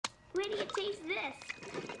this?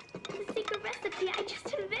 The secret recipe I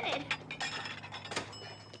just invented.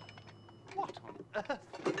 What on earth?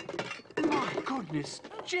 My goodness,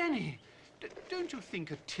 Jenny! Don't you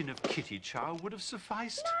think a tin of kitty chow would have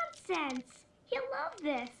sufficed? Nonsense! You'll love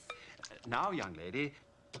this. Now, young lady,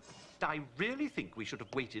 I really think we should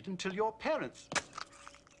have waited until your parents...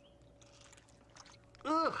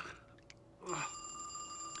 Ugh!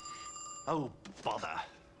 Oh, bother.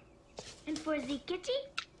 And for the kitty,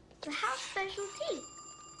 the house special tea.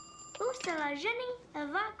 Où sera Jenny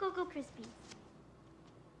avant Cocoa Krispies?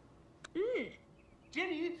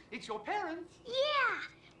 Jenny, it's your parents. Yeah!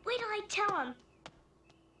 Wait till I tell them.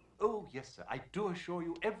 Oh, yes, sir. I do assure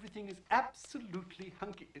you everything is absolutely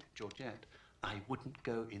hunky. Georgette, I wouldn't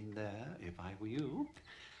go in there if I were you.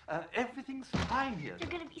 Everything's fine here. They're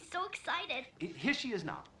gonna be so excited. Here she is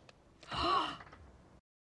now.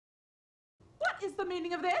 What is the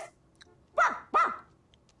meaning of this? Bark, bark!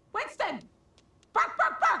 Winston! Bark,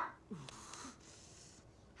 bark, bark!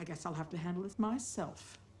 I guess I'll have to handle this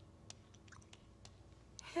myself.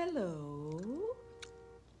 Hello?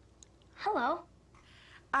 Hello.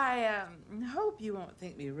 I hope you won't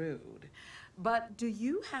think me rude, but do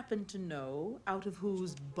you happen to know out of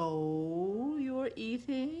whose bowl you're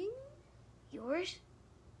eating? Yours?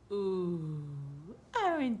 Ooh,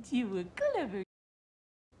 aren't you a clever?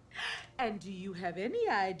 And do you have any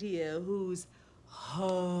idea whose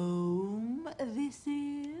home this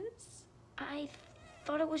is? I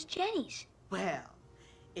thought it was Jenny's. Well,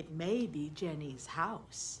 it may be Jenny's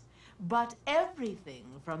house, but everything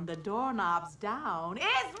from the doorknobs down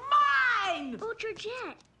is mine! Oh,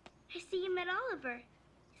 Georgette, I see you met Oliver.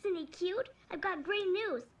 Isn't he cute? I've got great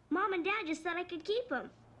news. Mom and Dad just said I could keep him.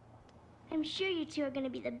 I'm sure you two are going to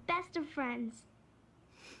be the best of friends.